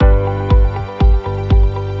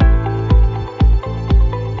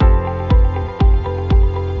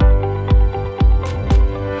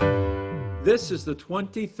this is the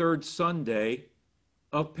 23rd Sunday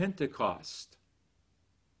of Pentecost.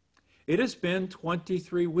 It has been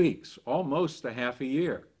 23 weeks, almost a half a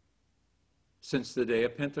year, since the day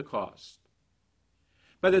of Pentecost.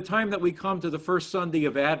 By the time that we come to the first Sunday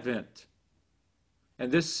of Advent,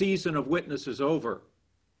 and this season of witness is over,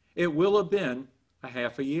 it will have been a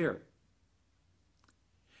half a year.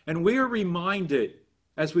 And we are reminded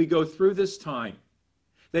as we go through this time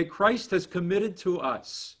that Christ has committed to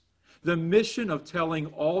us the mission of telling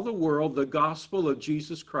all the world the gospel of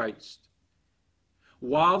Jesus Christ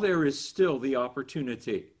while there is still the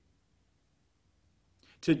opportunity.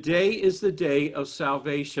 Today is the day of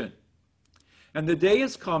salvation, and the day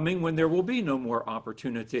is coming when there will be no more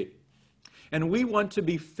opportunity. And we want to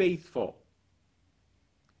be faithful.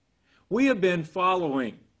 We have been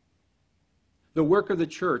following the work of the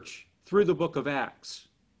church through the book of Acts.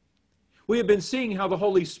 We have been seeing how the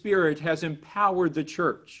Holy Spirit has empowered the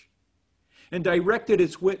church and directed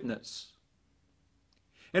its witness.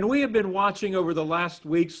 And we have been watching over the last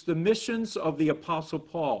weeks the missions of the Apostle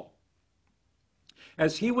Paul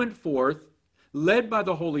as he went forth, led by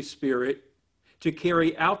the Holy Spirit, to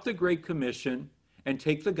carry out the Great Commission and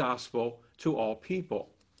take the gospel to all people.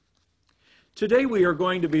 Today we are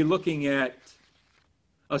going to be looking at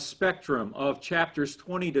a spectrum of chapters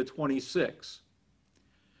 20 to 26.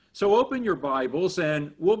 So open your Bibles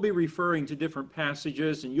and we'll be referring to different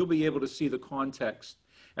passages and you'll be able to see the context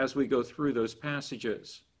as we go through those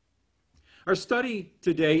passages. Our study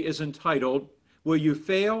today is entitled, Will You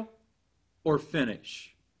Fail or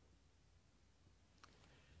Finish?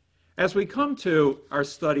 As we come to our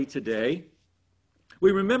study today,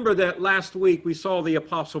 we remember that last week we saw the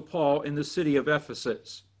Apostle Paul in the city of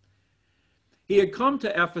Ephesus. He had come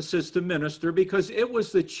to Ephesus to minister because it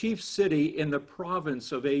was the chief city in the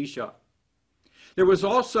province of Asia. There was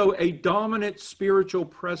also a dominant spiritual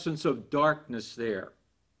presence of darkness there.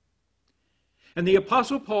 And the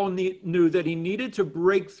Apostle Paul knew that he needed to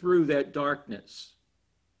break through that darkness.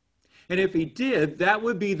 And if he did, that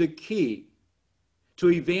would be the key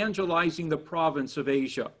to evangelizing the province of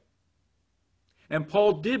Asia. And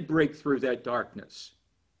Paul did break through that darkness.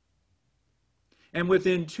 And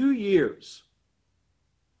within 2 years,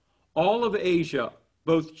 all of Asia,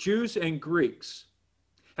 both Jews and Greeks,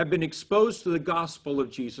 have been exposed to the gospel of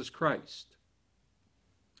Jesus Christ.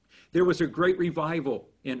 There was a great revival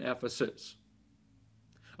in Ephesus,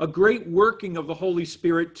 a great working of the Holy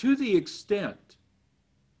Spirit to the extent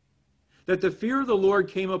that the fear of the Lord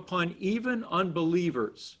came upon even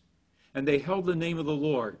unbelievers, and they held the name of the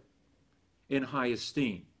Lord in high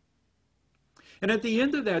esteem. And at the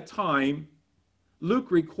end of that time, Luke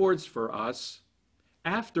records for us,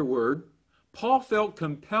 afterward, Paul felt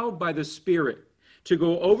compelled by the Spirit to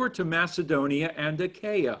go over to Macedonia and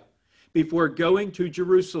Achaia before going to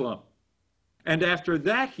Jerusalem. And after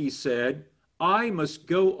that, he said, I must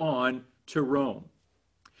go on to Rome.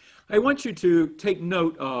 I want you to take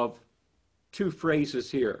note of two phrases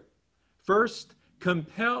here. First,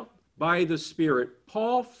 compelled by the Spirit.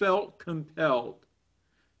 Paul felt compelled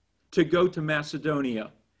to go to Macedonia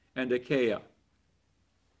and Achaia.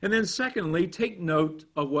 And then secondly, take note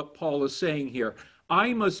of what Paul is saying here.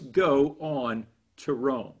 I must go on to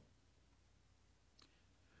Rome.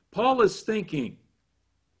 Paul is thinking,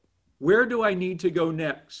 where do I need to go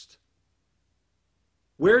next?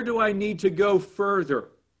 Where do I need to go further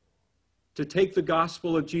to take the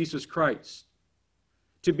gospel of Jesus Christ,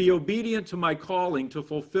 to be obedient to my calling, to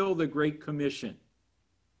fulfill the Great Commission?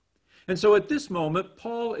 And so at this moment,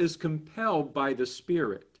 Paul is compelled by the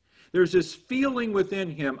Spirit. There's this feeling within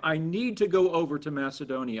him, I need to go over to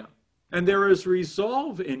Macedonia. And there is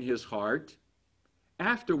resolve in his heart,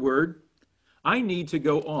 afterward, I need to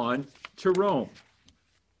go on to Rome.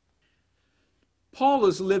 Paul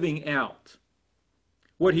is living out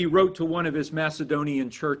what he wrote to one of his Macedonian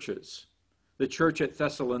churches, the church at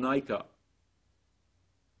Thessalonica.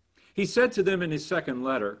 He said to them in his second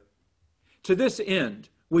letter, to this end,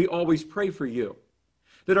 we always pray for you,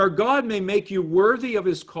 that our God may make you worthy of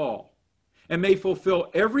his call and may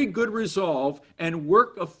fulfill every good resolve and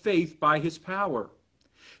work of faith by his power,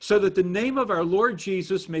 so that the name of our Lord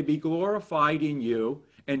Jesus may be glorified in you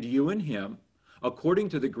and you in him, according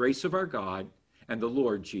to the grace of our God and the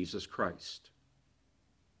Lord Jesus Christ.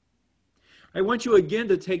 I want you again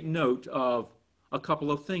to take note of a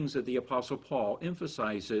couple of things that the Apostle Paul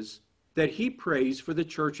emphasizes that he prays for the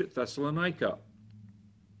church at Thessalonica.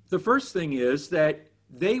 The first thing is that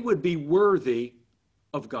they would be worthy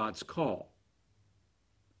of God's call.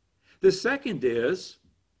 The second is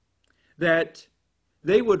that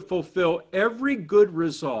they would fulfill every good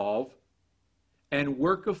resolve and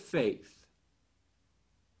work of faith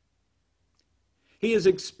He is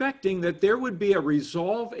expecting that there would be a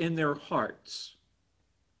resolve in their hearts,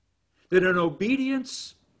 that in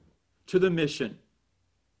obedience to the mission,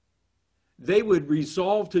 they would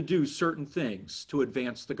resolve to do certain things to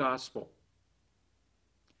advance the gospel.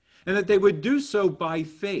 And that they would do so by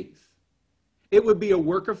faith. It would be a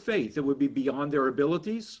work of faith. It would be beyond their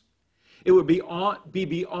abilities. It would be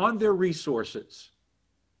beyond their resources.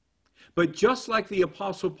 But just like the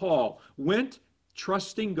Apostle Paul went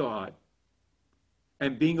trusting God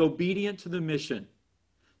and being obedient to the mission,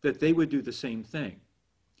 that they would do the same thing.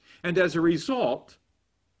 And as a result,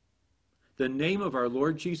 the name of our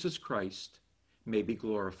Lord Jesus Christ may be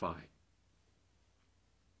glorified.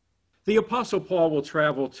 The Apostle Paul will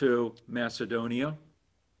travel to Macedonia.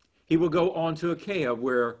 He will go on to Achaia,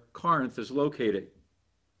 where Corinth is located.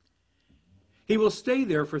 He will stay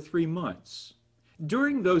there for 3 months.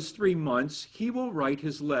 During those 3 months, he will write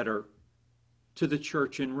his letter to the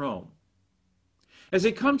church in Rome. As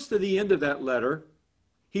he comes to the end of that letter,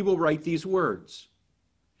 he will write these words: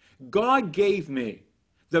 God gave me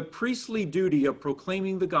the priestly duty of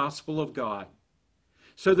proclaiming the gospel of God,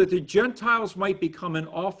 so that the Gentiles might become an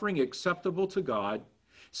offering acceptable to God,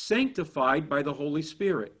 sanctified by the Holy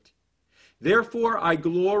Spirit. Therefore, I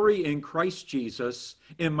glory in Christ Jesus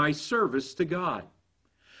in my service to God.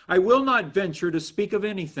 I will not venture to speak of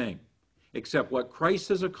anything except what Christ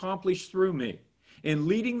has accomplished through me in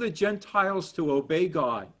leading the Gentiles to obey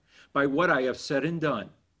God by what I have said and done,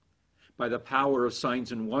 by the power of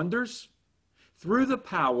signs and wonders, through the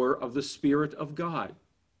power of the Spirit of God.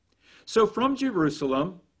 So from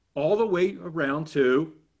Jerusalem all the way around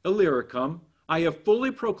to Illyricum, I have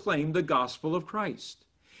fully proclaimed the gospel of Christ.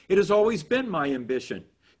 It has always been my ambition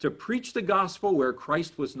to preach the gospel where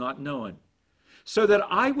Christ was not known, so that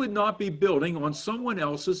I would not be building on someone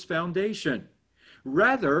else's foundation.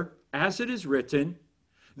 Rather, as it is written,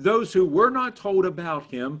 those who were not told about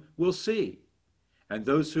him will see, and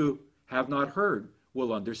those who have not heard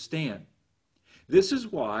will understand. This is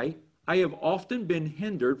why I have often been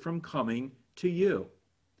hindered from coming to you.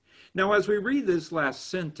 Now, as we read this last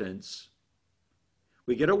sentence,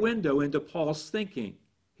 we get a window into Paul's thinking,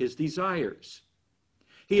 his desires.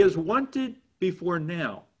 He has wanted before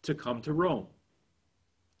now to come to Rome,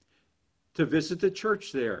 to visit the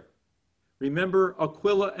church there. Remember,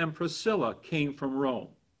 Aquila and Priscilla came from Rome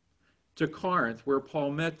to Corinth, where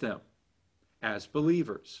Paul met them as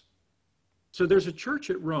believers. So there's a church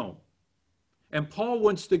at Rome, and Paul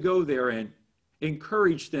wants to go there and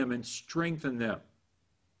encourage them and strengthen them.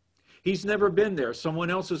 He's never been there. Someone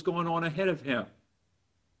else has gone on ahead of him,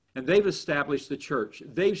 and they've established the church.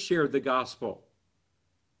 They've shared the gospel.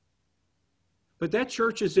 But that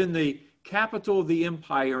church is in the capital of the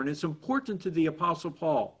empire, and it's important to the Apostle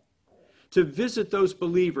Paul to visit those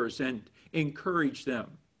believers and encourage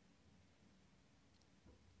them.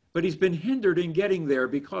 But he's been hindered in getting there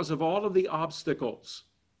because of all of the obstacles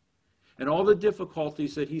and all the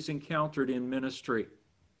difficulties that he's encountered in ministry.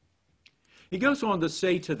 He goes on to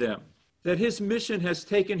say to them that his mission has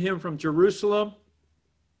taken him from Jerusalem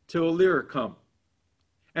to Illyricum,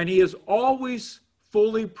 and he has always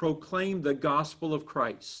fully proclaimed the gospel of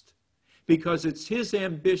Christ, because it's his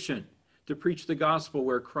ambition to preach the gospel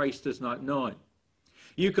where Christ is not known.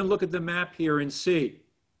 You can look at the map here and see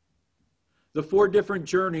the 4 different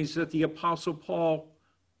journeys that the Apostle Paul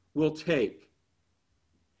will take.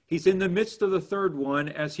 He's in the midst of the 3rd one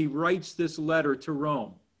as he writes this letter to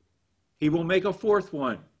Rome. He will make a 4th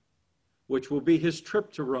one, which will be his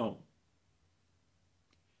trip to Rome.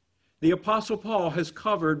 The Apostle Paul has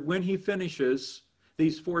covered, when he finishes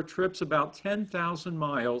these 4 trips, about 10,000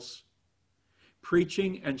 miles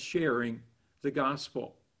preaching and sharing the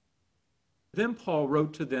gospel. Then Paul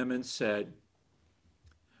wrote to them and said,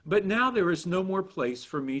 "But now there is no more place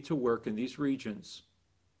for me to work in these regions.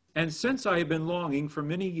 And since I have been longing for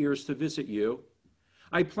many years to visit you,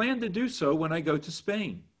 I plan to do so when I go to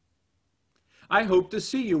Spain. I hope to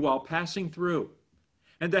see you while passing through,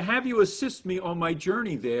 and to have you assist me on my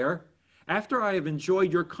journey there after I have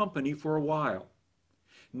enjoyed your company for a while.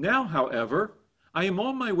 Now, however, I am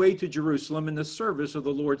on my way to Jerusalem in the service of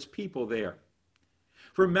the Lord's people there.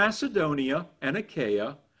 For Macedonia and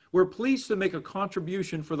Achaia were pleased to make a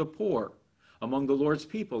contribution for the poor among the Lord's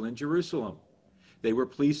people in Jerusalem. They were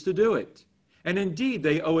pleased to do it, and indeed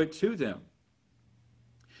they owe it to them.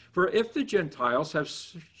 For if the Gentiles have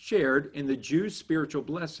shared in the Jews' spiritual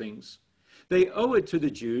blessings, they owe it to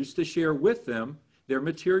the Jews to share with them their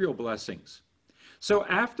material blessings. So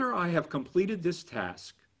after I have completed this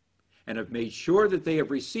task and have made sure that they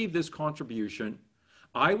have received this contribution,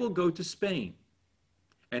 I will go to Spain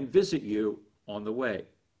and visit you on the way."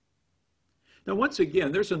 Now, once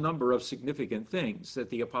again, there's a number of significant things that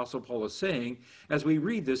the Apostle Paul is saying as we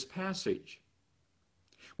read this passage.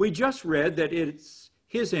 We just read that it's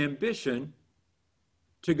his ambition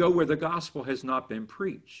to go where the gospel has not been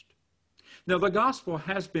preached. Now, the gospel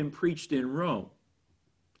has been preached in Rome,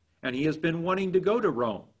 and he has been wanting to go to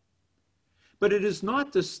Rome. But it is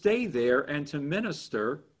not to stay there and to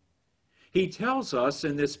minister. He tells us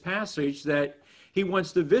in this passage that he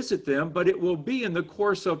wants to visit them, but it will be in the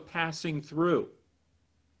course of passing through.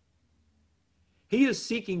 He is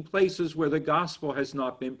seeking places where the gospel has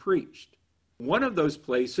not been preached. One of those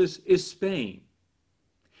places is Spain.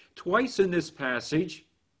 Twice in this passage,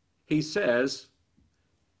 he says,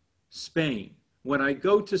 Spain. When I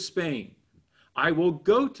go to Spain, I will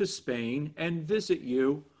go to Spain and visit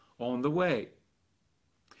you on the way.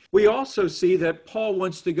 We also see that Paul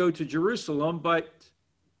wants to go to Jerusalem, but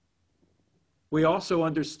we also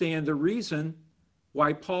understand the reason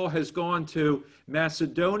why Paul has gone to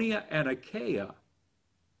Macedonia and Achaia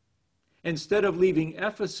instead of leaving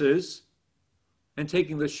Ephesus and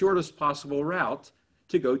taking the shortest possible route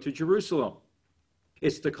to go to Jerusalem.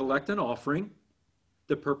 It's to collect an offering,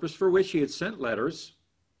 the purpose for which he had sent letters,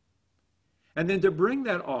 and then to bring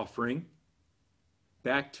that offering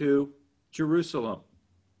back to Jerusalem.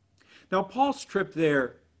 Now, Paul's trip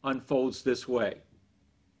there unfolds this way.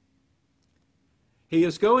 He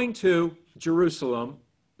is going to Jerusalem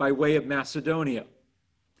by way of Macedonia.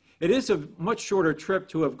 It is a much shorter trip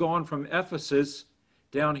to have gone from Ephesus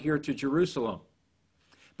down here to Jerusalem.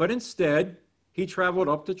 But instead, he traveled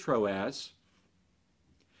up to Troas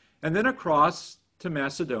and then across to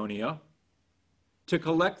Macedonia to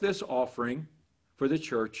collect this offering for the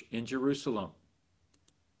church in Jerusalem.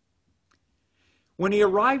 When he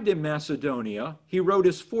arrived in Macedonia, he wrote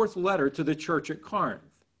his fourth letter to the church at Corinth.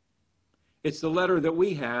 It's the letter that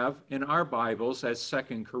we have in our Bibles as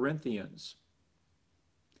 2 Corinthians.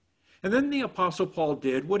 And then the Apostle Paul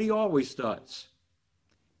did what he always does.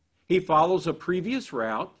 He follows a previous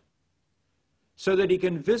route so that he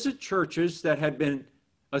can visit churches that had been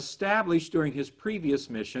established during his previous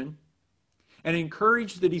mission and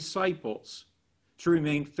encourage the disciples to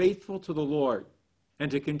remain faithful to the Lord and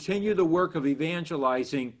to continue the work of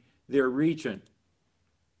evangelizing their region.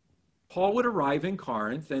 Paul would arrive in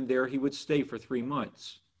Corinth, and there he would stay for 3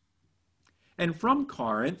 months. And from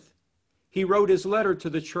Corinth, he wrote his letter to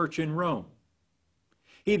the church in Rome.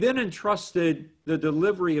 He then entrusted the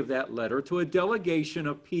delivery of that letter to a delegation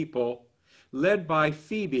of people led by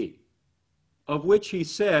Phoebe, of which he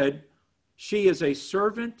said, she is a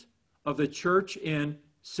servant of the church in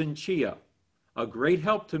Cenchrea, a great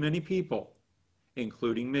help to many people,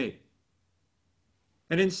 including me.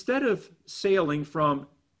 And instead of sailing from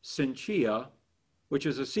Cenchrea, which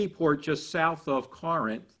is a seaport just south of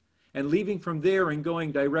Corinth, and leaving from there and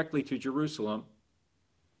going directly to Jerusalem,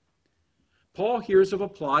 Paul hears of a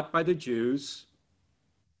plot by the Jews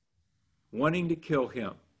wanting to kill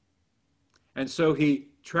him. And so he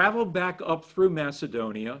traveled back up through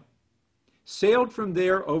Macedonia, sailed from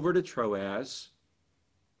there over to Troas,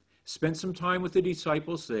 spent some time with the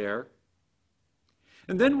disciples there,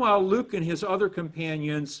 and then while Luke and his other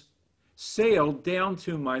companions sailed down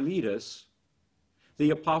to Miletus, the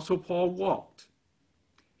Apostle Paul walked.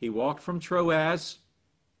 He walked from Troas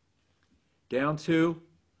down to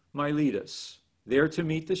Miletus, there to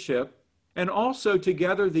meet the ship, and also to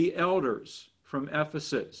gather the elders from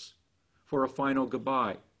Ephesus for a final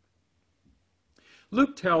goodbye.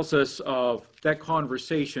 Luke tells us of that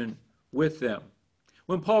conversation with them.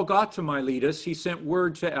 When Paul got to Miletus, he sent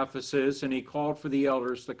word to Ephesus and he called for the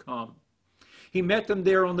elders to come. He met them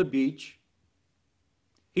there on the beach.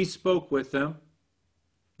 He spoke with them.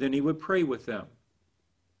 Then he would pray with them.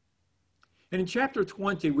 And in chapter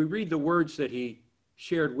 20, we read the words that he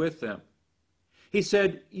shared with them. He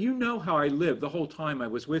said, you know how I lived the whole time I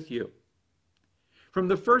was with you. From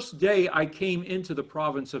the first day I came into the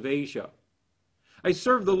province of Asia, I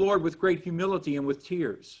served the Lord with great humility and with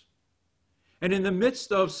tears. And in the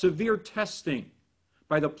midst of severe testing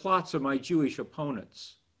by the plots of my Jewish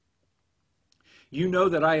opponents, you know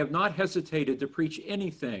that I have not hesitated to preach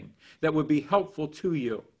anything that would be helpful to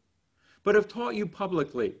you, but have taught you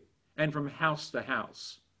publicly and from house to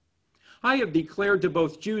house. I have declared to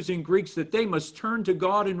both Jews and Greeks that they must turn to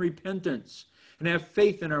God in repentance and have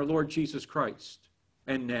faith in our Lord Jesus Christ.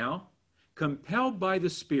 And now, compelled by the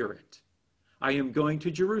Spirit, I am going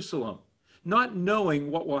to Jerusalem, not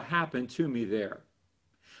knowing what will happen to me there.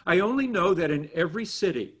 I only know that in every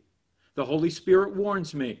city, the Holy Spirit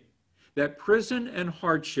warns me that prison and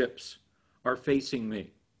hardships are facing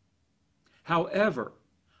me. However,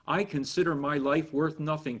 I consider my life worth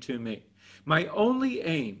nothing to me. My only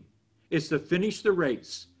aim is to finish the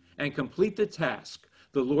race and complete the task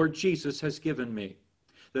the Lord Jesus has given me,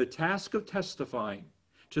 the task of testifying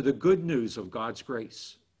to the good news of God's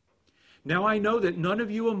grace. Now I know that none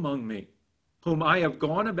of you among me, whom I have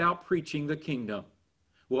gone about preaching the kingdom,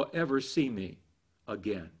 will ever see me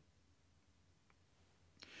again.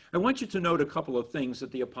 I want you to note a couple of things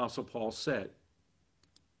that the Apostle Paul said.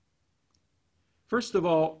 First of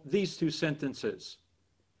all, these two sentences.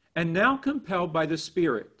 And now compelled by the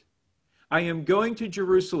Spirit, I am going to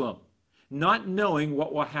Jerusalem, not knowing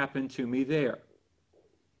what will happen to me there.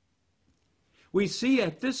 We see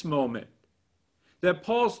at this moment that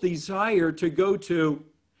Paul's desire to go to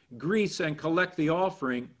Greece and collect the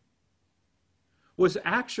offering was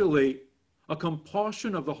actually a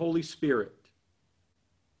compulsion of the Holy Spirit.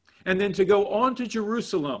 And then to go on to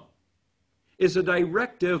Jerusalem is a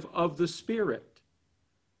directive of the Spirit.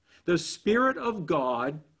 The Spirit of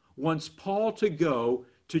God wants Paul to go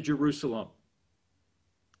to Jerusalem.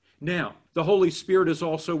 Now, the Holy Spirit is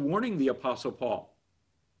also warning the Apostle Paul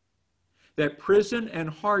that prison and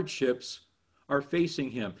hardships are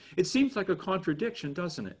facing him. It seems like a contradiction,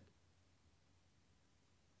 doesn't it?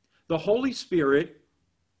 The Holy Spirit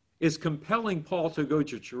is compelling Paul to go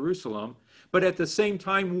to Jerusalem, but at the same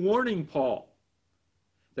time warning Paul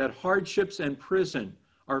that hardships and prison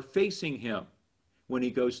are facing him when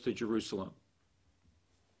he goes to Jerusalem.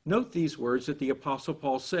 Note these words that the Apostle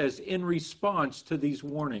Paul says in response to these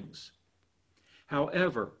warnings.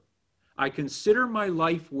 However, I consider my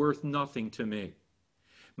life worth nothing to me.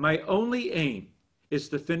 My only aim is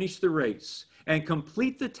to finish the race and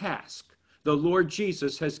complete the task the Lord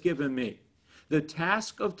Jesus has given me, the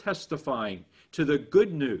task of testifying to the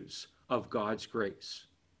good news of God's grace.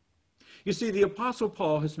 You see, the Apostle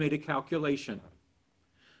Paul has made a calculation.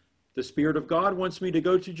 The Spirit of God wants me to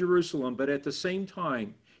go to Jerusalem, but at the same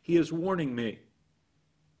time, he is warning me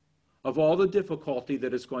of all the difficulty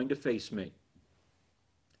that is going to face me.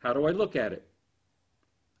 How do I look at it?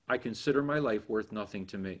 I consider my life worth nothing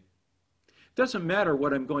to me. It doesn't matter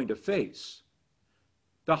what I'm going to face.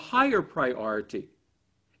 The higher priority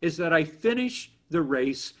is that I finish the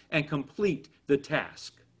race and complete the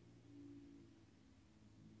task.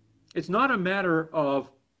 It's not a matter of,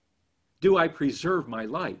 do I preserve my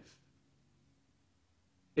life?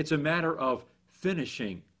 It's a matter of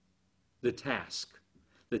finishing the task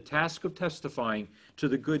of testifying to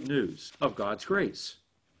the good news of God's grace.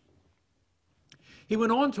 He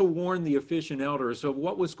went on to warn the Ephesian elders of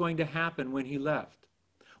what was going to happen when he left.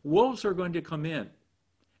 Wolves are going to come in,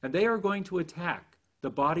 and they are going to attack the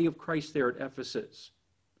body of Christ there at Ephesus.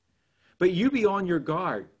 But you be on your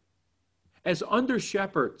guard. As under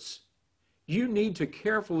shepherds, you need to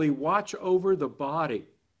carefully watch over the body,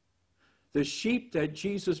 the sheep that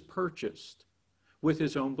Jesus purchased with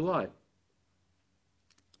his own blood.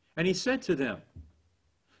 And he said to them,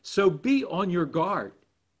 so be on your guard.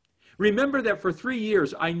 Remember that for 3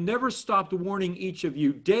 years I never stopped warning each of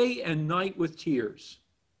you day and night with tears.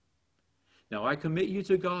 Now I commit you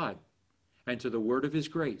to God and to the word of his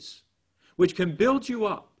grace, which can build you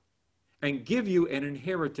up and give you an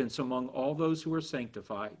inheritance among all those who are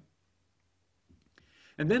sanctified.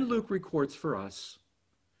 And then Luke records for us,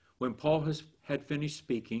 when Paul had finished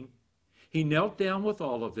speaking, he knelt down with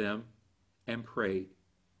all of them and prayed.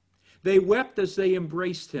 They wept as they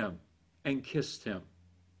embraced him and kissed him.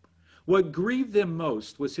 What grieved them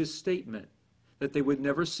most was his statement that they would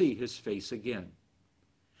never see his face again.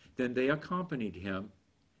 Then they accompanied him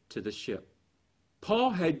to the ship. Paul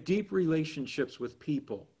had deep relationships with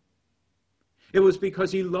people. It was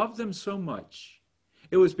because he loved them so much.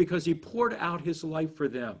 It was because he poured out his life for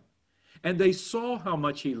them. And they saw how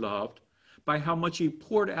much he loved by how much he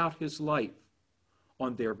poured out his life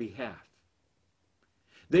on their behalf.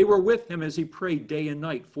 They were with him as he prayed day and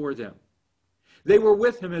night for them. They were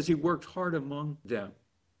with him as he worked hard among them.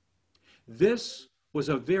 This was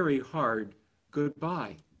a very hard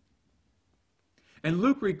goodbye. And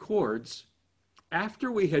Luke records,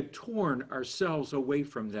 after we had torn ourselves away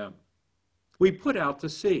from them, we put out to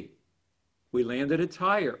sea. We landed at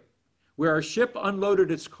Tyre, where our ship unloaded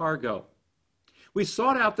its cargo. We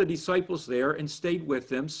sought out the disciples there and stayed with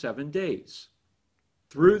them 7 days.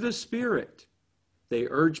 Through the Spirit, they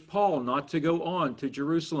urged Paul not to go on to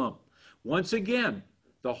Jerusalem. Once again,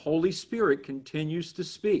 the Holy Spirit continues to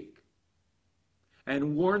speak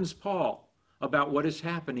and warns Paul about what is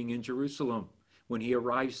happening in Jerusalem when he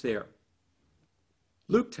arrives there.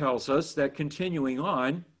 Luke tells us that continuing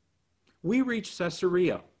on, we reached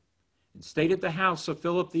Caesarea and stayed at the house of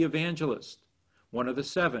Philip the evangelist, one of the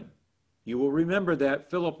 7. You will remember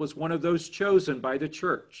that Philip was one of those chosen by the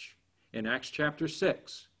church in Acts chapter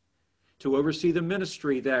 6 to oversee the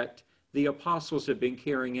ministry that the apostles had been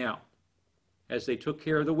carrying out as they took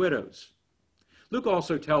care of the widows. Luke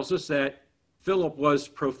also tells us that Philip was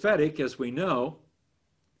prophetic, as we know,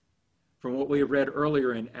 from what we have read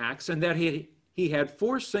earlier in Acts, and that he had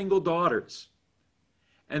 4 single daughters,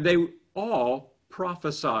 and they all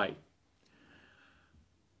prophesied.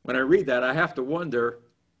 When I read that, I have to wonder,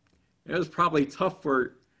 it was probably tough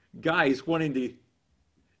for guys wanting to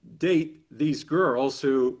date these girls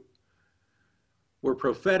who were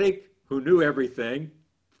prophetic, who knew everything.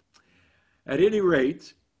 At any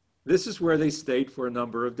rate, this is where they stayed for a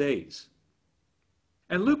number of days.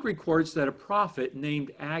 And Luke records that a prophet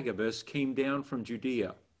named Agabus came down from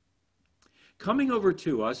Judea. Coming over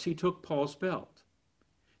to us, he took Paul's belt,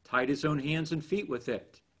 tied his own hands and feet with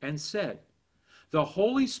it, and said, "The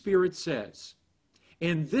Holy Spirit says,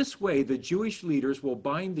 in this way the Jewish leaders will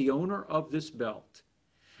bind the owner of this belt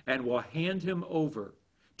and will hand him over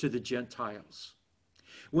to the Gentiles."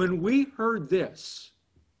 When we heard this,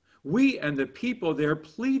 we and the people there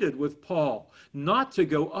pleaded with Paul not to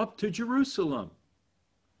go up to Jerusalem.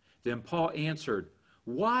 Then Paul answered,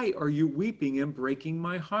 "Why are you weeping and breaking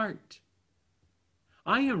my heart?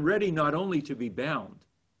 I am ready not only to be bound,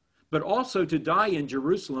 but also to die in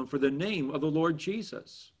Jerusalem for the name of the Lord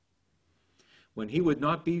Jesus." When he would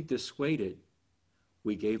not be dissuaded,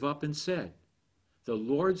 we gave up and said, "The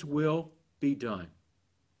Lord's will be done."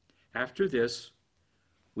 After this,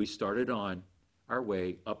 we started on our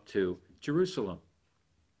way up to Jerusalem.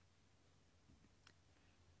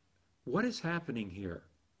 What is happening here?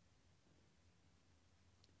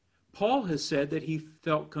 Paul has said that he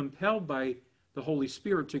felt compelled by the Holy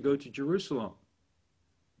Spirit to go to Jerusalem.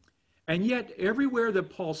 And yet, everywhere that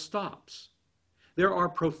Paul stops, there are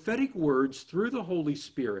prophetic words through the Holy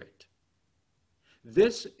Spirit.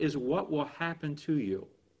 This is what will happen to you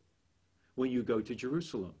when you go to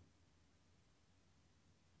Jerusalem.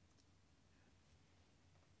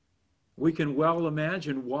 We can well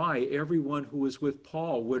imagine why everyone who was with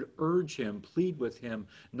Paul would urge him, plead with him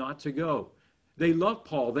not to go. They love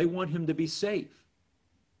Paul. They want him to be safe.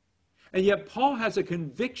 And yet Paul has a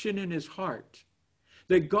conviction in his heart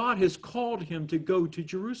that God has called him to go to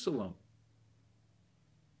Jerusalem.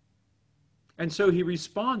 And so he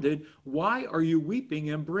responded, "Why are you weeping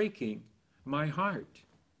and breaking my heart?"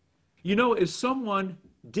 You know, if someone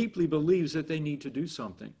deeply believes that they need to do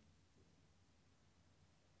something,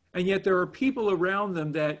 and yet there are people around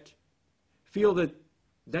them that feel that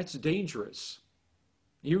that's dangerous,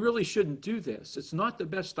 you really shouldn't do this, it's not the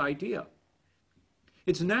best idea,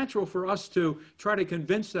 it's natural for us to try to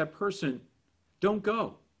convince that person, don't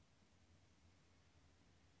go.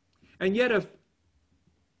 And yet if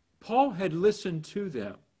Paul had listened to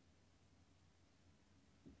them,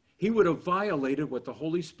 he would have violated what the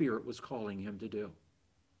Holy Spirit was calling him to do.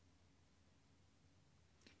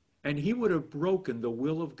 And he would have broken the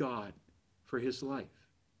will of God for his life.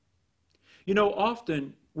 You know,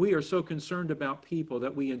 often we are so concerned about people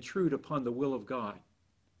that we intrude upon the will of God.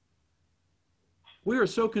 We are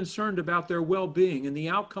so concerned about their well-being and the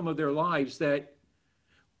outcome of their lives that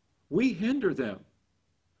we hinder them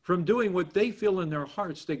from doing what they feel in their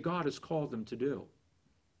hearts that God has called them to do.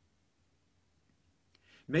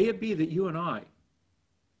 May it be that you and I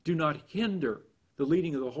do not hinder the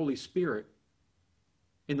leading of the Holy Spirit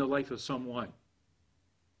in the life of someone.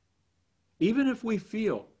 Even if we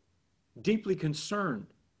feel deeply concerned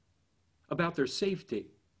about their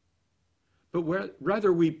safety, but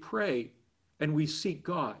rather we pray and we seek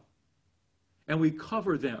God and we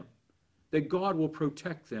cover them, that God will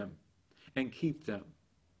protect them and keep them.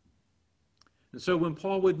 And so when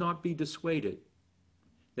Paul would not be dissuaded,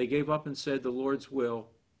 they gave up and said, "The Lord's will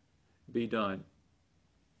be done."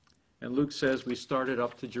 And Luke says we started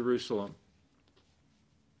up to Jerusalem.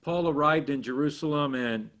 Paul arrived in Jerusalem,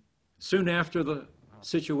 and soon after the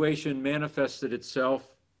situation manifested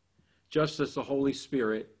itself, just as the Holy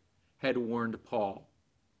Spirit had warned Paul.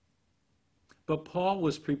 But Paul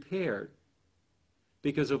was prepared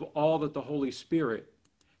because of all that the Holy Spirit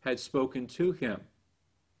had spoken to him.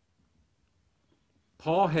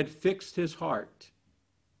 Paul had fixed his heart.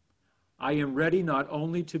 I am ready not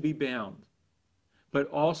only to be bound, but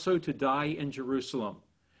also to die in Jerusalem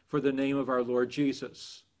for the name of our Lord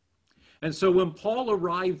Jesus. And so when Paul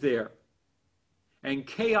arrived there and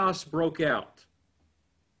chaos broke out,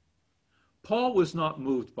 Paul was not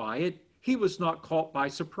moved by it. He was not caught by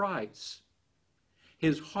surprise.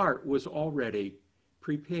 His heart was already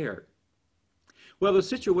prepared. Well, the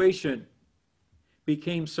situation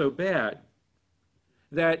became so bad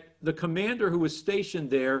that the commander who was stationed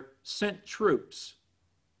there sent troops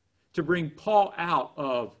to bring Paul out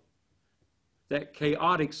of that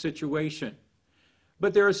chaotic situation.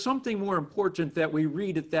 But there is something more important that we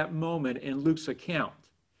read at that moment in Luke's account.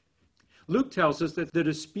 Luke tells us that the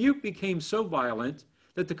dispute became so violent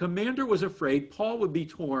that the commander was afraid Paul would be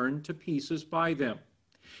torn to pieces by them.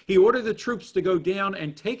 He ordered the troops to go down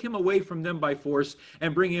and take him away from them by force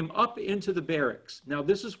and bring him up into the barracks. Now,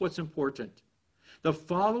 this is what's important. The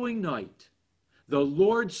following night, the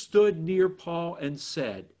Lord stood near Paul and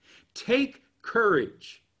said, "Take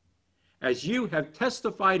courage. As you have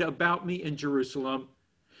testified about me in Jerusalem,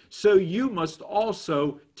 so you must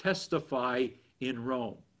also testify in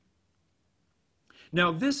Rome."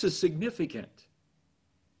 Now, this is significant.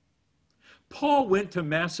 Paul went to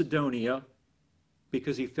Macedonia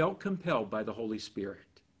because he felt compelled by the Holy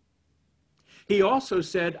Spirit. He also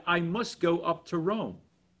said, "I must go up to Rome."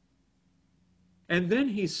 And then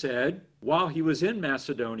he said, while he was in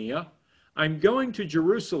Macedonia, "I'm going to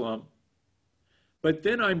Jerusalem, but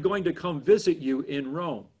then I'm going to come visit you in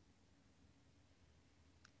Rome."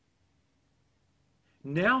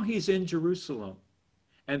 Now he's in Jerusalem,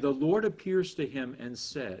 and the Lord appears to him and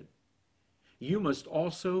said, "You must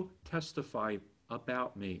also testify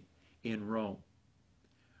about me in Rome."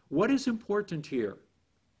 What is important here?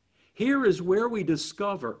 Here is where we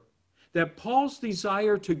discover that Paul's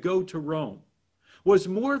desire to go to Rome was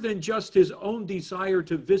more than just his own desire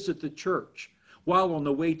to visit the church while on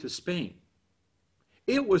the way to Spain.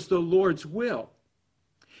 It was the Lord's will.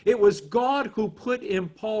 It was God who put in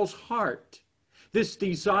Paul's heart this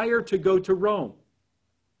desire to go to Rome,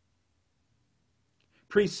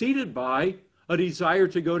 preceded by a desire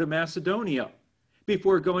to go to Macedonia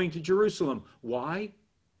before going to Jerusalem. Why?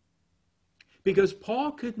 Because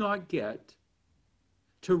Paul could not get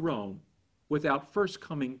to Rome without first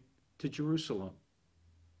coming to Jerusalem.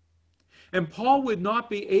 And Paul would not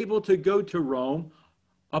be able to go to Rome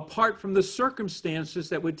apart from the circumstances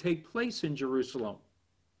that would take place in Jerusalem.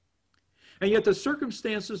 And yet the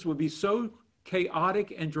circumstances would be so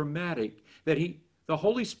chaotic and dramatic that the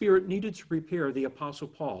Holy Spirit needed to prepare the Apostle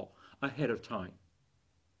Paul ahead of time.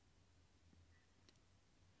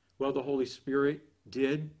 Well, the Holy Spirit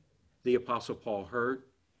did. The Apostle Paul heard.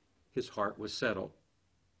 His heart was settled.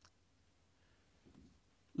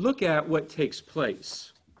 Look at what takes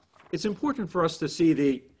place. It's important for us to see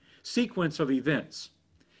the sequence of events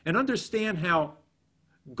and understand how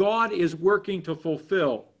God is working to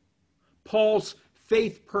fulfill Paul's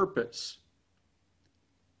faith purpose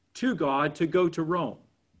to God to go to Rome.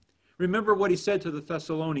 Remember what he said to the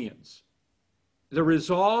Thessalonians. The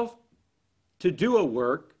resolve to do a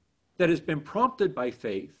work that has been prompted by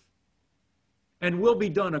faith and will be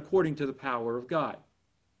done according to the power of God.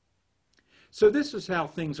 So this is how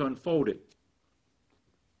things unfolded.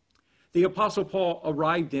 The Apostle Paul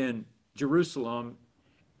arrived in Jerusalem.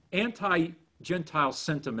 Anti-Gentile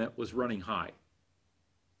sentiment was running high.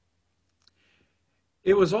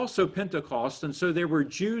 It was also Pentecost, and so there were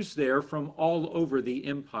Jews there from all over the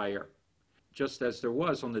empire, just as there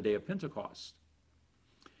was on the day of Pentecost.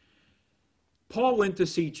 Paul went to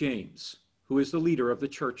see James, who is the leader of the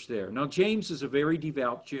church there. Now, James is a very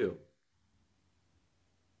devout Jew,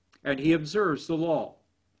 and he observes the law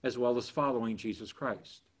as well as following Jesus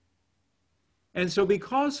Christ. And so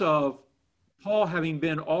because of Paul having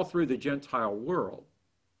been all through the Gentile world,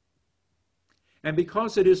 and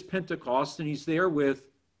because it is Pentecost and he's there with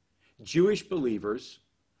Jewish believers,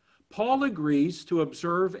 Paul agrees to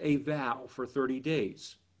observe a vow for 30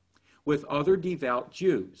 days with other devout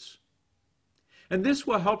Jews. And this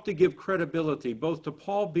will help to give credibility both to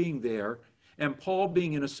Paul being there and Paul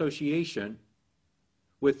being in association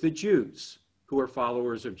with the Jews who are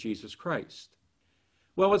followers of Jesus Christ.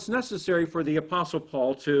 Well, it's necessary for the Apostle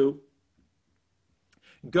Paul to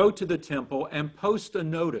go to the temple and post a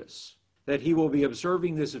notice that he will be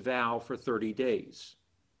observing this vow for 30 days.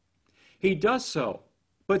 He does so,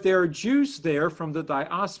 but there are Jews there from the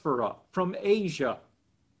diaspora, from Asia,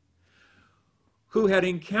 who had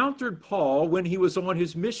encountered Paul when he was on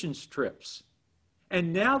his missions trips.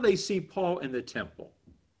 And now they see Paul in the temple.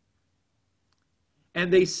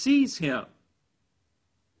 And they seize him.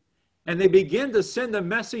 And they begin to send a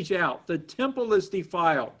message out. The temple is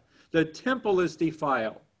defiled. The temple is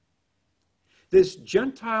defiled. This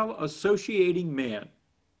Gentile associating man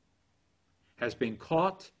has been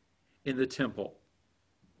caught in the temple.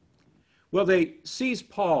 Well, they seize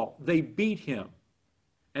Paul, they beat him,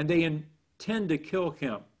 and they intend to kill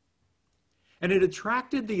him. And it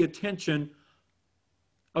attracted the attention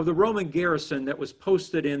of the Roman garrison that was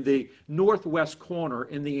posted in the northwest corner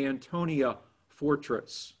in the Antonia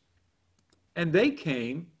fortress. And they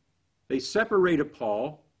came, they separated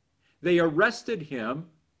Paul, they arrested him,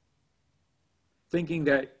 thinking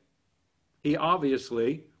that he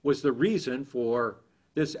obviously was the reason for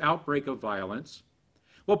this outbreak of violence.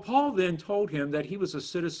 Well, Paul then told him that he was a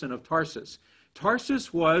citizen of Tarsus.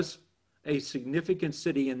 Tarsus was a significant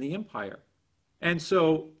city in the empire. And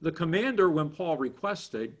so the commander, when Paul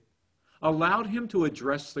requested, allowed him to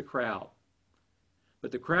address the crowd.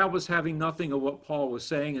 But the crowd was having nothing of what Paul was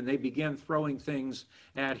saying, and they began throwing things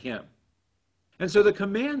at him. And so the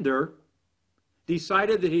commander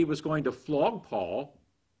decided that he was going to flog Paul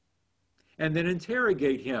and then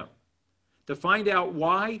interrogate him to find out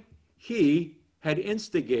why he had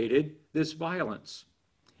instigated this violence.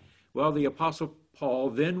 Well, the Apostle Paul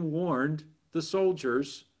then warned the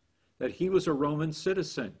soldiers that he was a Roman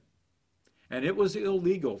citizen, and it was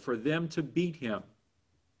illegal for them to beat him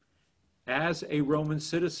as a Roman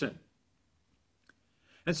citizen.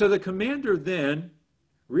 And so the commander then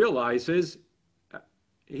realizes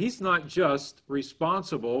he's not just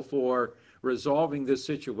responsible for resolving this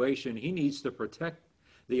situation. He needs to protect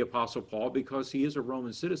the Apostle Paul because he is a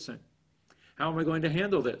Roman citizen. How am I going to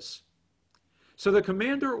handle this? So the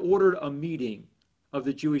commander ordered a meeting of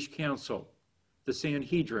the Jewish council, the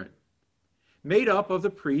Sanhedrin, made up of the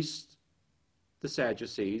priests, the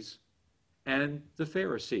Sadducees, and the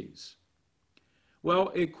Pharisees.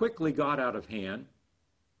 Well, it quickly got out of hand.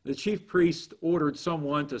 The chief priest ordered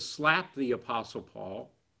someone to slap the Apostle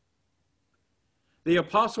Paul. The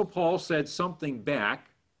Apostle Paul said something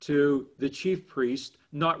back to the chief priest,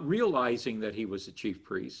 not realizing that he was the chief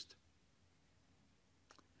priest.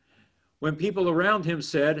 When people around him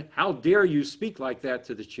said, "How dare you speak like that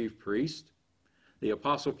to the chief priest?" the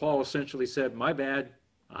Apostle Paul essentially said, "My bad.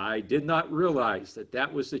 I did not realize that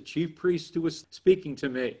that was the chief priest who was speaking to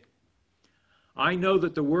me. I know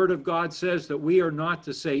that the Word of God says that we are not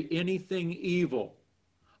to say anything evil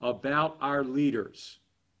about our leaders.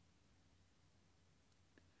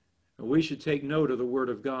 And we should take note of the Word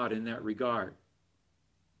of God in that regard,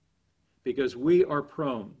 because we are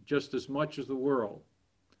prone, just as much as the world,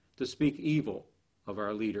 to speak evil of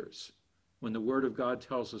our leaders when the Word of God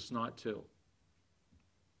tells us not to."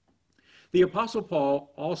 The Apostle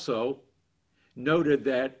Paul also noted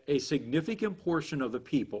that a significant portion of the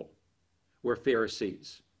people were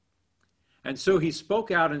Pharisees. And so he spoke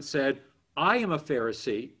out and said, "I am a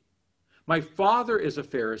Pharisee, my father is a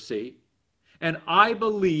Pharisee, and I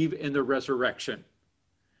believe in the resurrection."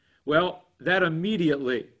 Well, that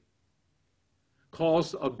immediately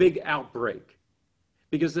caused a big outbreak,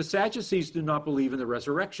 because the Sadducees do not believe in the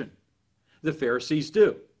resurrection. The Pharisees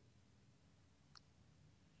do.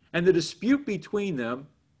 And the dispute between them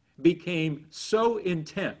became so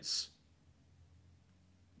intense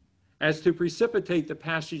as to precipitate the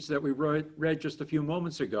passage that we read just a few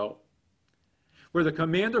moments ago, where the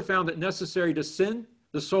commander found it necessary to send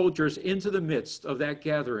the soldiers into the midst of that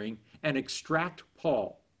gathering and extract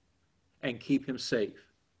Paul and keep him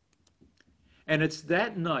safe. And it's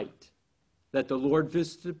that night that the Lord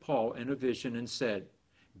visited Paul in a vision and said,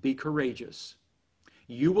 "Be courageous.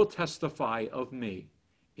 You will testify of me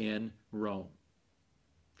in Rome."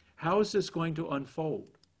 How is this going to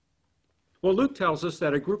unfold? Well, Luke tells us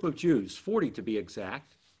that a group of Jews, 40 to be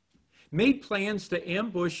exact, made plans to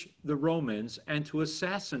ambush the Romans and to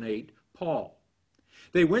assassinate Paul.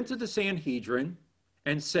 They went to the Sanhedrin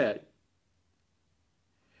and said,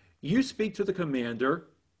 "You speak to the commander.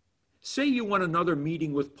 Say you want another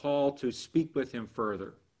meeting with Paul to speak with him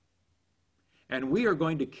further, and we are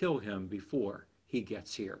going to kill him before he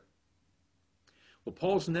gets here." Well,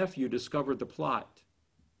 Paul's nephew discovered the plot,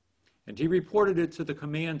 and he reported it to the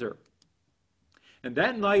commander. And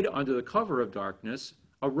that night, under the cover of darkness,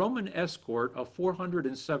 a Roman escort of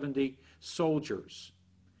 470 soldiers.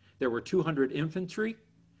 There were 200 infantry,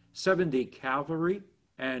 70 cavalry,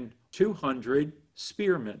 and 200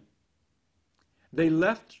 spearmen. They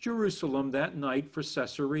left Jerusalem that night for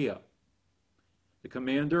Caesarea, the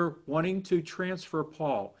commander wanting to transfer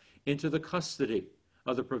Paul into the custody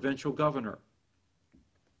of the provincial governor.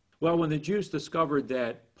 Well, when the Jews discovered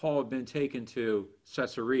that Paul had been taken to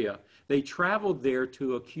Caesarea, they traveled there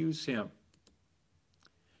to accuse him.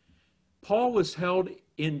 Paul was held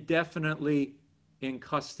indefinitely in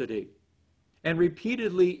custody and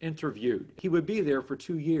repeatedly interviewed. He would be there for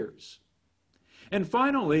 2 years. And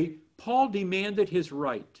finally, Paul demanded his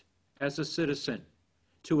right as a citizen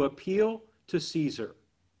to appeal to Caesar.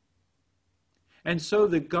 And so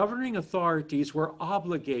the governing authorities were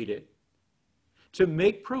obligated to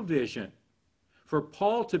make provision for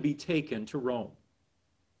Paul to be taken to Rome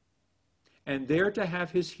and there to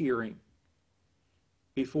have his hearing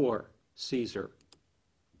before Caesar.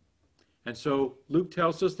 And so Luke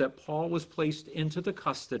tells us that Paul was placed into the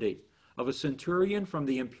custody of a centurion from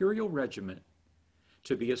the imperial regiment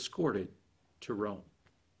to be escorted to Rome.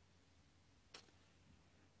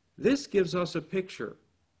 This gives us a picture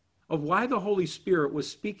of why the Holy Spirit was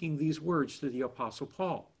speaking these words to the Apostle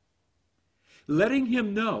Paul, letting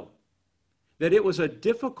him know that it was a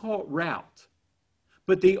difficult route,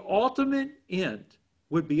 but the ultimate end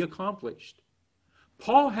would be accomplished.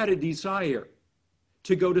 Paul had a desire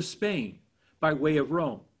to go to Spain by way of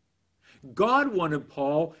Rome. God wanted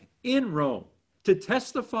Paul in Rome to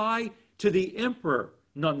testify to the emperor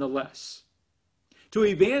nonetheless, to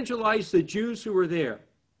evangelize the Jews who were there,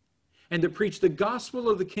 and to preach the gospel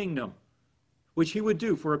of the kingdom, which he would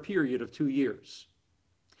do for a period of 2 years.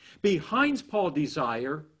 Behind Paul's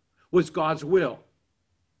desire was God's will.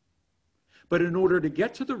 But in order to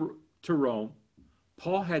get to Rome,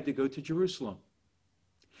 Paul had to go to Jerusalem.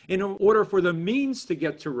 In order for the means to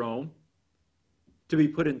get to Rome to be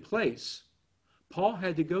put in place, Paul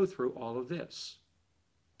had to go through all of this.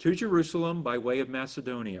 To Jerusalem by way of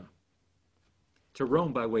Macedonia, to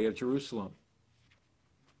Rome by way of Jerusalem.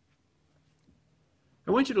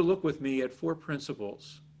 I want you to look with me at 4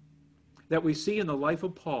 principles that we see in the life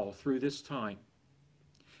of Paul through this time.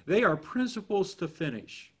 They are principles to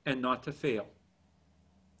finish and not to fail.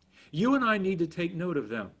 You and I need to take note of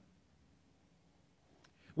them.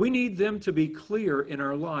 We need them to be clear in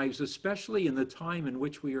our lives, especially in the time in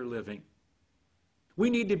which we are living. We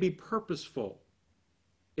need to be purposeful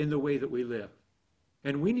in the way that we live.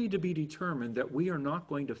 And we need to be determined that we are not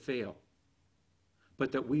going to fail,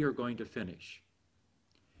 but that we are going to finish.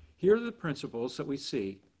 Here are the principles that we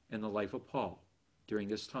see in the life of Paul during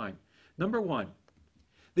this time. Number 1,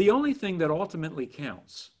 the only thing that ultimately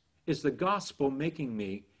counts is the gospel making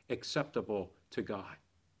me acceptable to God.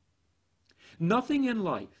 Nothing in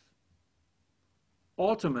life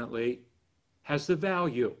ultimately has the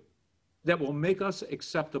value that will make us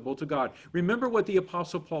acceptable to God. Remember what the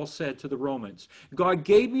Apostle Paul said to the Romans. God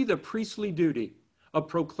gave me the priestly duty of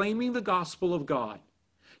proclaiming the gospel of God,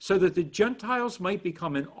 so that the Gentiles might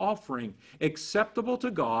become an offering acceptable to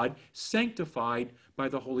God, sanctified by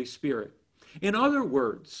the Holy Spirit. In other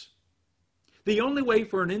words, the only way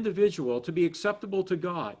for an individual to be acceptable to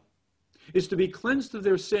God is to be cleansed of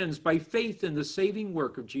their sins by faith in the saving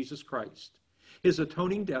work of Jesus Christ, his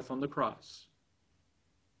atoning death on the cross.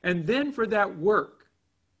 And then for that work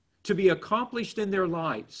to be accomplished in their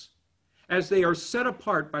lives as they are set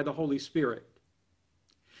apart by the Holy Spirit,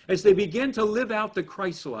 as they begin to live out the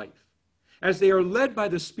Christ life, as they are led by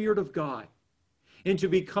the Spirit of God into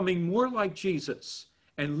becoming more like Jesus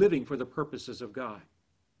and living for the purposes of God.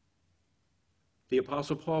 The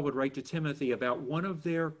Apostle Paul would write to Timothy about one of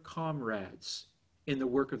their comrades in the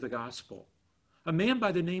work of the gospel, a man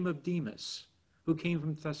by the name of Demas, who came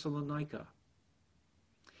from Thessalonica.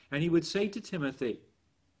 And he would say to Timothy,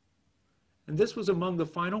 and this was among the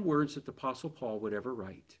final words that the Apostle Paul would ever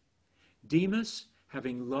write, Demas,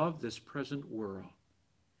 having loved this present world,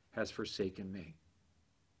 has forsaken me.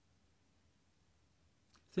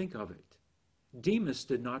 Think of it. Demas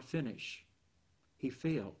did not finish. He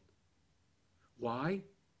failed. Why?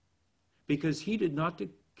 Because he did not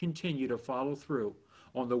continue to follow through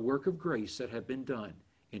on the work of grace that had been done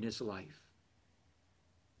in his life.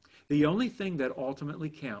 The only thing that ultimately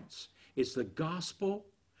counts is the gospel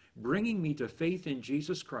bringing me to faith in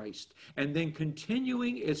Jesus Christ and then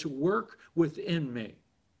continuing its work within me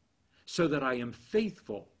so that I am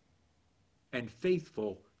faithful and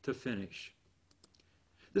faithful to finish.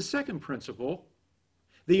 The second principle,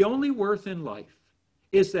 the only worth in life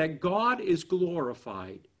is that God is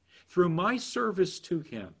glorified through my service to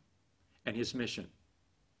him and his mission.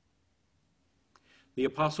 The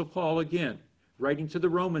Apostle Paul, again, writing to the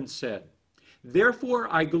Romans, said,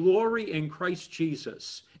 Therefore I glory in Christ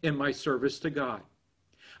Jesus in my service to God.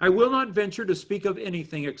 I will not venture to speak of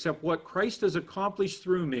anything except what Christ has accomplished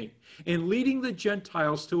through me in leading the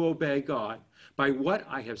Gentiles to obey God by what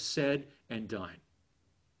I have said and done.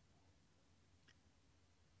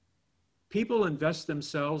 People invest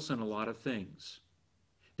themselves in a lot of things.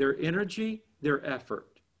 Their energy, their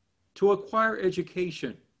effort, to acquire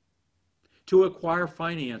education, to acquire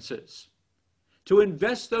finances, to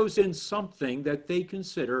invest those in something that they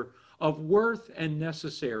consider of worth and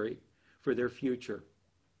necessary for their future.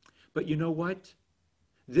 But you know what?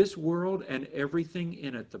 This world and everything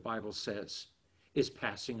in it, the Bible says, is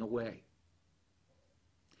passing away.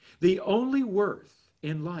 The only worth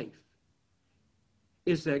in life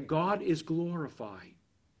is that God is glorified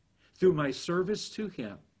through my service to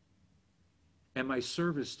him and my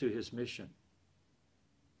service to his mission.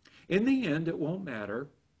 In the end, it won't matter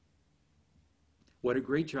what a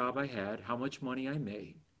great job I had, how much money I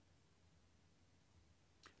made,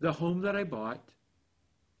 the home that I bought,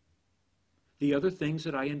 the other things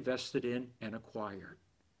that I invested in and acquired.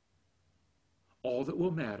 All that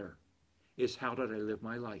will matter is how did I live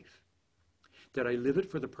my life? Did I live it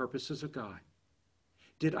for the purposes of God?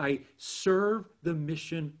 Did I serve the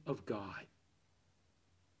mission of God?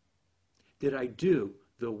 Did I do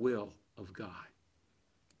the will of God?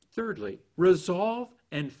 Thirdly, resolve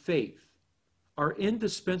and faith are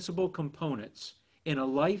indispensable components in a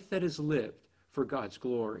life that is lived for God's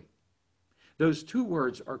glory. Those two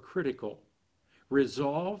words are critical: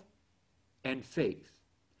 resolve and faith.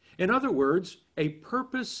 In other words, a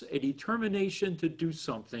purpose, a determination to do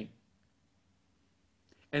something,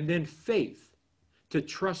 and then faith to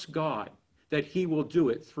trust God that he will do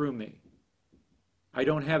it through me. I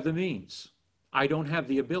don't have the means. I don't have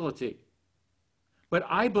the ability. But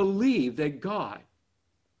I believe that God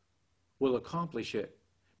will accomplish it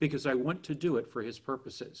because I want to do it for his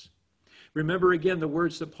purposes. Remember again the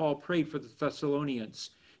words that Paul prayed for the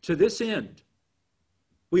Thessalonians. To this end,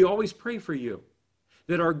 we always pray for you,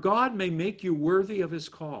 that our God may make you worthy of his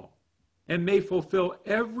call and may fulfill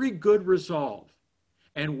every good resolve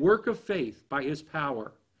and work of faith by his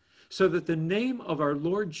power, so that the name of our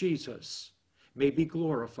Lord Jesus may be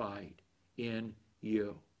glorified in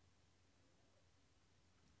you.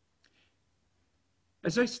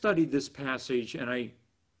 As I studied this passage and I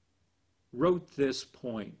wrote this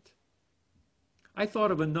point, I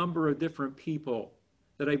thought of a number of different people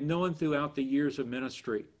that I've known throughout the years of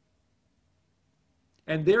ministry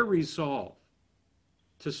and their resolve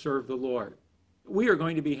to serve the Lord. We are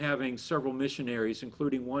going to be having several missionaries,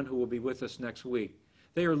 including one who will be with us next week.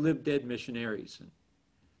 They are Live Dead missionaries.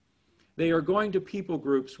 They are going to people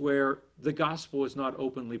groups where the gospel is not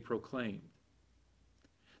openly proclaimed.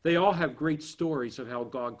 They all have great stories of how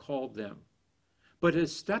God called them, but to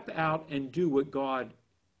step out and do what God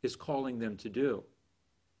is calling them to do.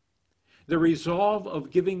 The resolve of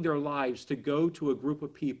giving their lives to go to a group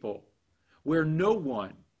of people where no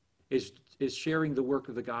one is sharing the work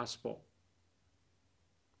of the gospel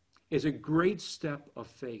is a great step of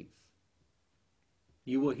faith.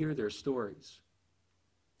 You will hear their stories.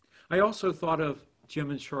 I also thought of Jim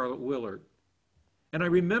and Charlotte Willard, and I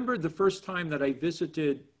remembered the first time that I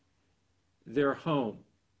visited their home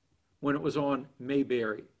when it was on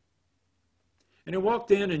Mayberry. And I walked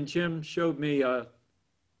in and Jim showed me a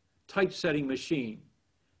typesetting machine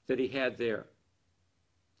that he had there.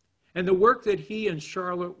 And the work that he and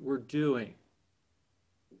Charlotte were doing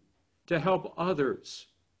to help others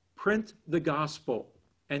print the gospel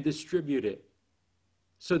and distribute it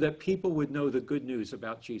so that people would know the good news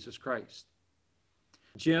about Jesus Christ.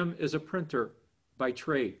 Jim is a printer by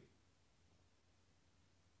trade.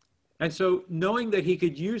 And so knowing that he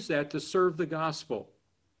could use that to serve the gospel,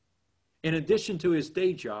 in addition to his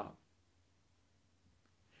day job,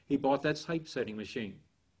 he bought that typesetting machine.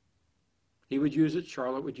 He would use it,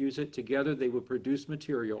 Charlotte would use it. Together they would produce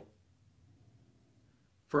material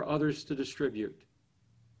for others to distribute.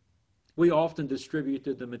 We often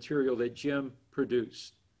distributed the material that Jim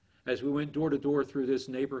produced as we went door to door through this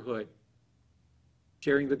neighborhood,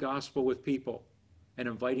 sharing the gospel with people and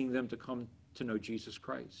inviting them to come to know Jesus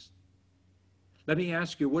Christ. Let me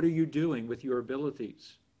ask you, what are you doing with your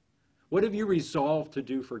abilities? What have you resolved to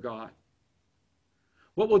do for God?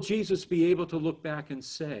 What will Jesus be able to look back and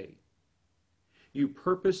say? You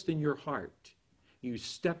purposed in your heart. You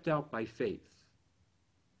stepped out by faith.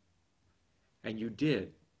 And you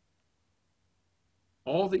did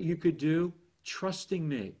all that you could do, trusting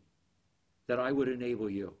me that I would enable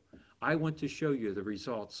you. I want to show you the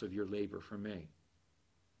results of your labor for me.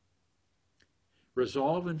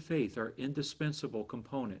 Resolve and faith are indispensable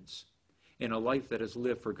components in a life that is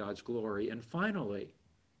lived for God's glory. And finally,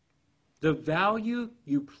 the value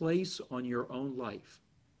you place on your own life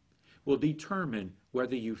will determine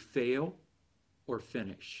whether you fail or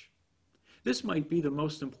finish. This might be the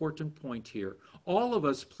most important point here. All of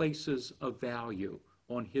us places a value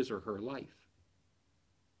on his or her life.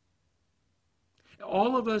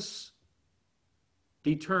 All of us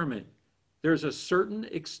determine there's a certain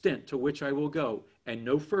extent to which I will go and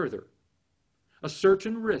no further. A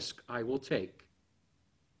certain risk I will take.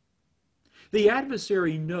 The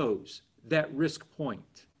adversary knows that risk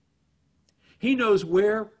point. He knows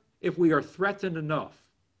where, if we are threatened enough,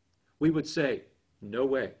 we would say, no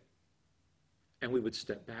way, and we would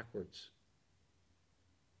step backwards.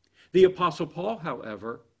 The Apostle Paul,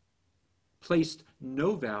 however, placed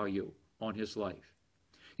no value on his life.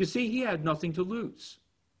 You see, he had nothing to lose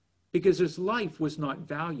because his life was not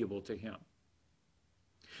valuable to him.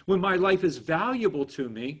 When my life is valuable to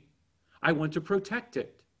me, I want to protect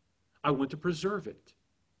it. I want to preserve it.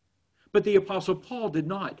 But the Apostle Paul did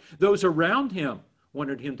not. Those around him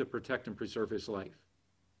wanted him to protect and preserve his life.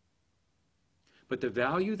 But the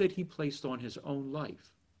value that he placed on his own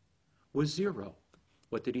life was zero.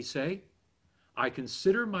 What did he say? I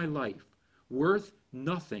consider my life worth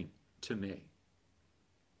nothing to me.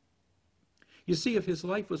 You see, if his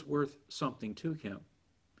life was worth something to him,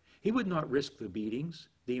 he would not risk the beatings,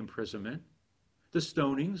 the imprisonment, the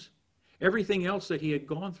stonings, everything else that he had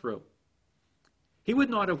gone through. He would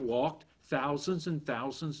not have walked thousands and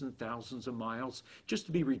thousands and thousands of miles just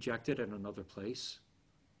to be rejected at another place.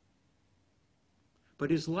 But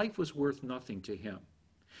his life was worth nothing to him.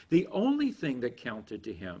 The only thing that counted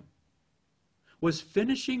to him was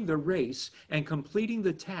finishing the race and completing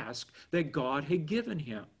the task that God had given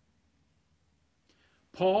him.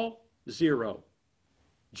 Paul, zero.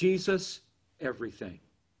 Jesus, everything.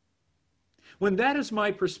 When that is my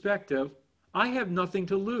perspective, I have nothing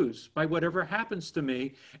to lose by whatever happens to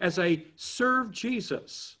me as I serve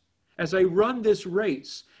Jesus, as I run this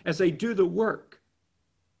race, as I do the work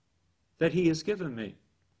that he has given me.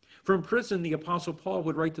 From prison, the Apostle Paul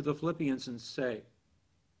would write to the Philippians and say,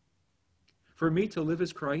 for me to live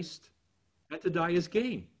is Christ, and to die is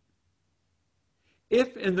gain.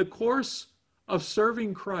 If in the course of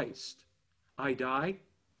serving Christ I die,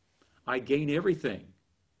 I gain everything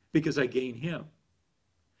because I gain him.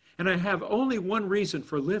 And I have only one reason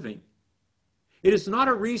for living. It is not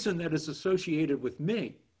a reason that is associated with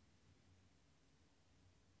me.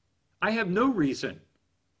 I have no reason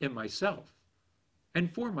in myself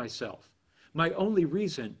and for myself. My only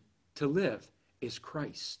reason to live is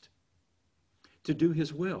Christ, to do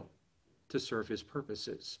his will, to serve his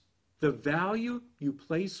purposes. The value you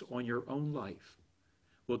place on your own life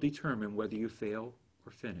will determine whether you fail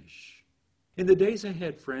or finish. In the days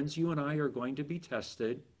ahead, friends, you and I are going to be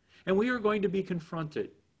tested, and we are going to be confronted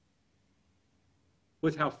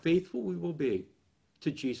with how faithful we will be to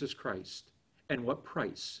Jesus Christ and what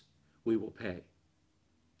price we will pay.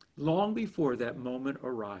 Long before that moment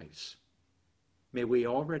arrives, may we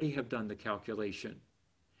already have done the calculation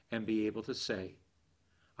and be able to say,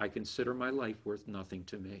 I consider my life worth nothing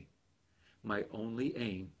to me. My only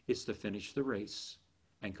aim is to finish the race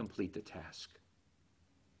and complete the task.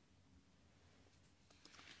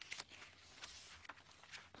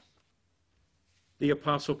 The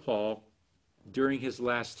Apostle Paul, during his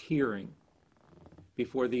last hearing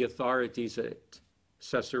before the authorities at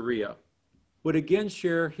Caesarea, would again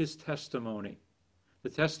share his testimony, the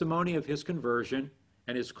testimony of his conversion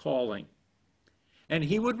and his calling. And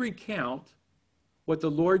he would recount what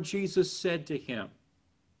the Lord Jesus said to him.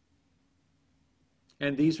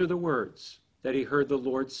 And these are the words that he heard the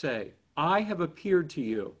Lord say, I have appeared to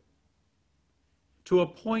you to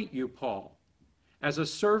appoint you, Paul, as a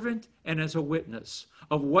servant and as a witness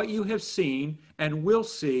of what you have seen and will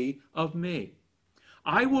see of me.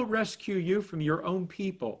 I will rescue you from your own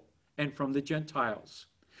people and from the Gentiles.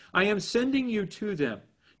 I am sending you to them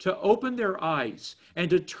to open their eyes and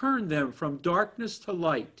to turn them from darkness to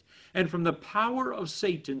light and from the power of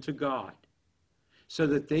Satan to God, so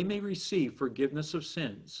that they may receive forgiveness of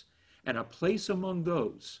sins and a place among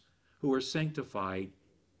those who are sanctified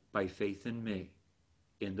by faith in me.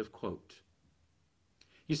 End of quote.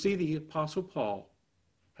 You see, the Apostle Paul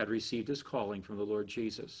had received his calling from the Lord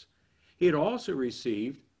Jesus. He had also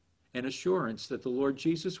received an assurance that the Lord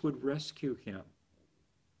Jesus would rescue him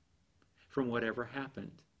from whatever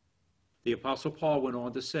happened. The Apostle Paul went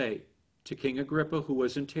on to say to King Agrippa, who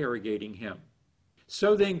was interrogating him,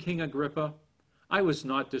 so then, King Agrippa, I was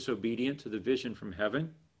not disobedient to the vision from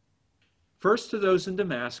heaven, first to those in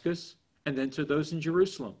Damascus, and then to those in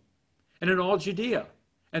Jerusalem, and in all Judea,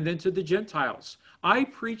 and then to the Gentiles. I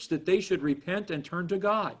preached that they should repent and turn to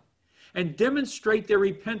God, and demonstrate their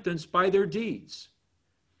repentance by their deeds.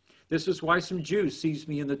 This is why some Jews seized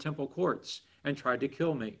me in the temple courts and tried to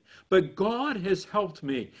kill me. But God has helped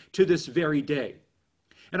me to this very day.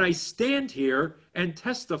 And I stand here and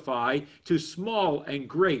testify to small and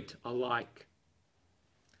great alike.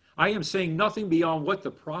 I am saying nothing beyond what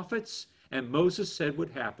the prophets and Moses said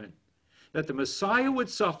would happen, that the Messiah would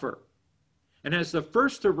suffer, and as the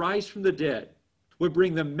first to rise from the dead, would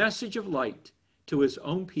bring the message of light to his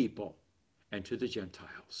own people and to the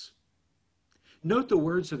Gentiles. Note the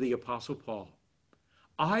words of the Apostle Paul.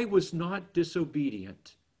 I was not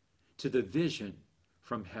disobedient to the vision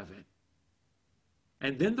from heaven.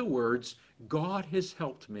 And then the words, God has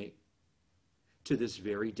helped me to this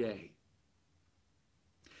very day.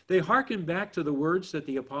 They hearken back to the words that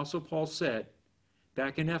the Apostle Paul said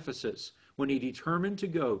back in Ephesus when he determined to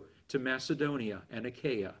go to Macedonia and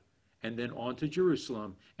Achaia and then on to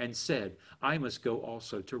Jerusalem and said, I must go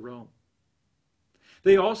also to Rome.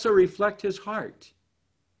 They also reflect his heart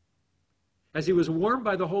as he was warmed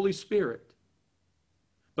by the Holy Spirit,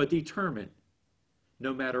 but determined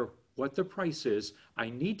no matter what the price is, I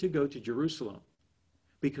need to go to Jerusalem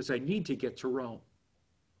because I need to get to Rome.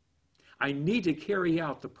 I need to carry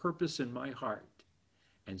out the purpose in my heart,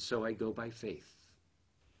 and so I go by faith.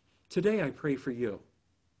 Today I pray for you.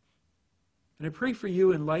 And I pray for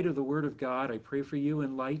you in light of the Word of God. I pray for you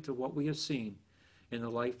in light of what we have seen in the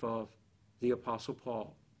life of the Apostle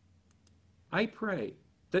Paul. I pray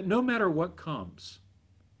that no matter what comes,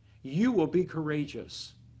 you will be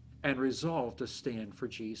courageous and resolved to stand for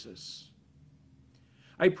Jesus.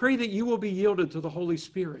 I pray that you will be yielded to the Holy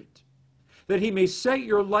Spirit, that he may set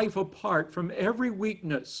your life apart from every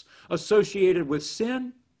weakness associated with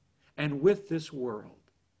sin and with this world.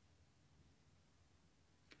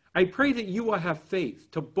 I pray that you will have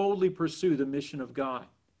faith to boldly pursue the mission of God,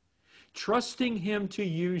 trusting him to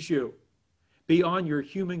use you beyond your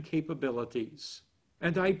human capabilities.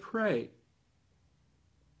 And I pray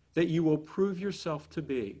that you will prove yourself to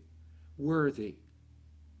be worthy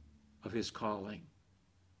of his calling.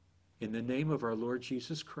 In the name of our Lord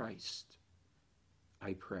Jesus Christ,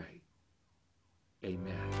 I pray.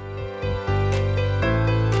 Amen.